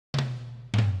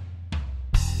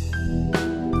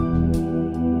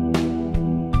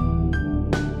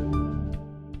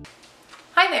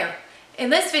In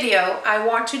this video, I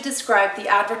want to describe the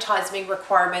advertising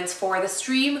requirements for the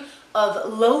stream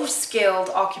of low-skilled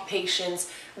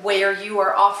occupations where you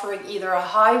are offering either a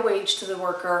high wage to the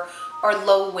worker or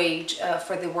low wage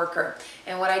for the worker.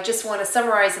 And what I just want to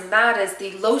summarize in that is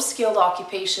the low-skilled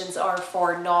occupations are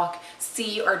for NOC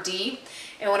C or D.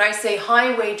 And when I say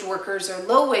high wage workers or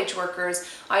low wage workers,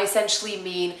 I essentially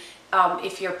mean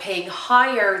if you're paying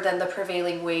higher than the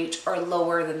prevailing wage or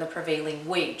lower than the prevailing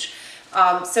wage.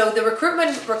 So the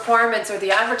recruitment requirements or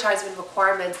the advertisement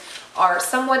requirements are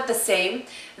somewhat the same.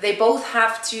 They both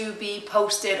have to be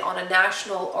posted on a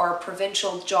national or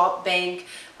provincial job bank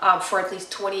for at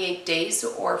least 28 days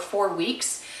or 4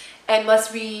 weeks, and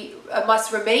must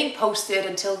remain posted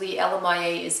until the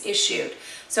LMIA is issued.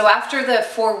 So after the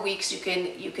 4 weeks, you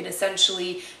can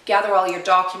essentially gather all your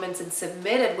documents and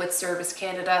submit it with Service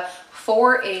Canada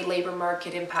for a labor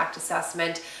market impact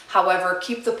assessment. However,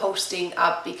 keep the posting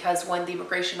up, because when the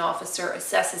immigration officer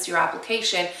assesses your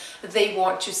application, they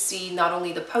want to see not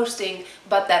only the posting,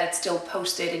 but that it's still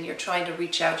posted and you're trying to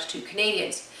reach out to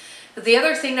Canadians. The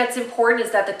other thing that's important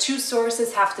is that the two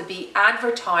sources have to be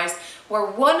advertised, where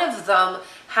one of them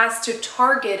has to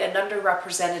target an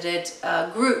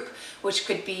underrepresented group, which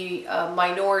could be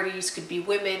minorities, could be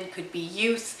women, could be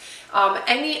youth.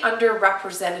 Any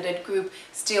underrepresented group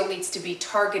still needs to be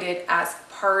targeted as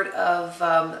part of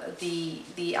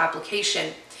the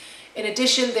application. In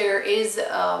addition, there is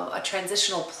a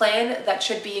transitional plan that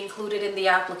should be included in the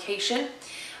application.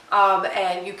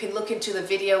 And you can look into the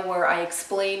video where I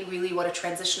explain really what a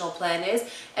transitional plan is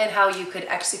and how you could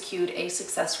execute a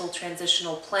successful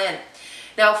transitional plan.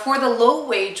 Now, for the low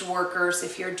wage workers,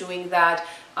 if you're doing that,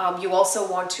 you also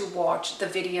want to watch the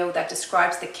video that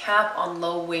describes the cap on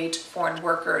low wage foreign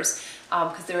workers,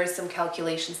 because there is some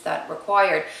calculations that are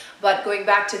required. But going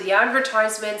back to the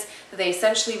advertisements, they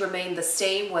essentially remain the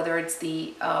same, whether it's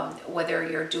whether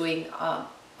you're doing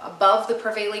above the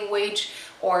prevailing wage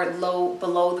or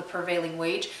below the prevailing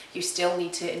wage. You still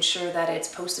need to ensure that it's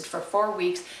posted for 4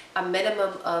 weeks, a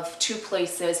minimum of 2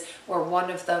 places where one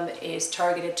of them is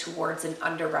targeted towards an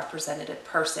underrepresented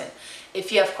person.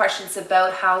 If you have questions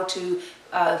about how to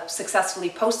successfully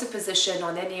post a position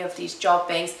on any of these job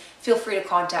banks, feel free to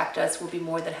contact us. We'll be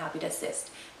more than happy to assist.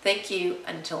 Thank you,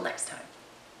 and until next time.